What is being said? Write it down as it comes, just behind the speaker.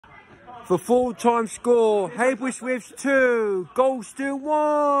For full-time score, Heybridge with 2, Gorleston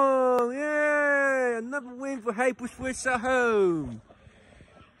 1. Yeah, another win for Heybridge at home.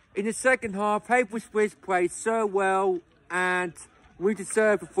 In the second half, Heybridge played so well and we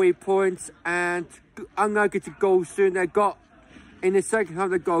deserved the 3 points. And unlucky to Gorleston, they got in the second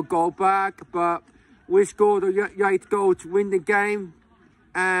half they got a goal back, but we scored a late goal to win the game.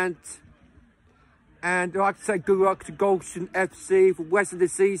 And I'd like to say good luck to Maldon Tiptree for the rest of the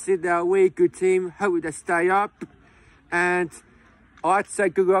season. They're a really good team. Hopefully they stay up. And I'd say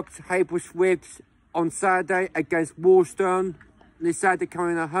good luck to Heybridge on Saturday against Walthamstow. They said they're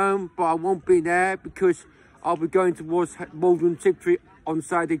coming at home, but I won't be there because I'll be going towards Maldon Tiptree on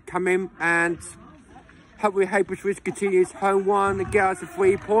Saturday coming. And hopefully Heybridge continues home one and get us the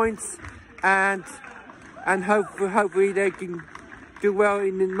 3 points. And hopefully they can do well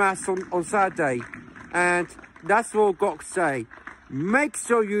in the match on Saturday. And that's all I've got to say. Make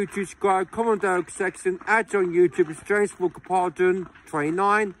sure you subscribe, comment down section, add on YouTube as James Walker Pardon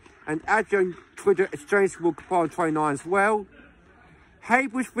 29, and add on Twitter as James Walker Pardon 29 as well.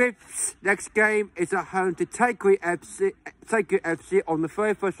 Heybridge's next game is at home to Takeley Fc on the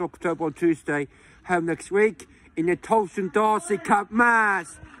 31st of October on Tuesday, home next week in the Tolleshunt Arcy Cup match.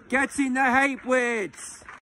 Get in the Heybridge!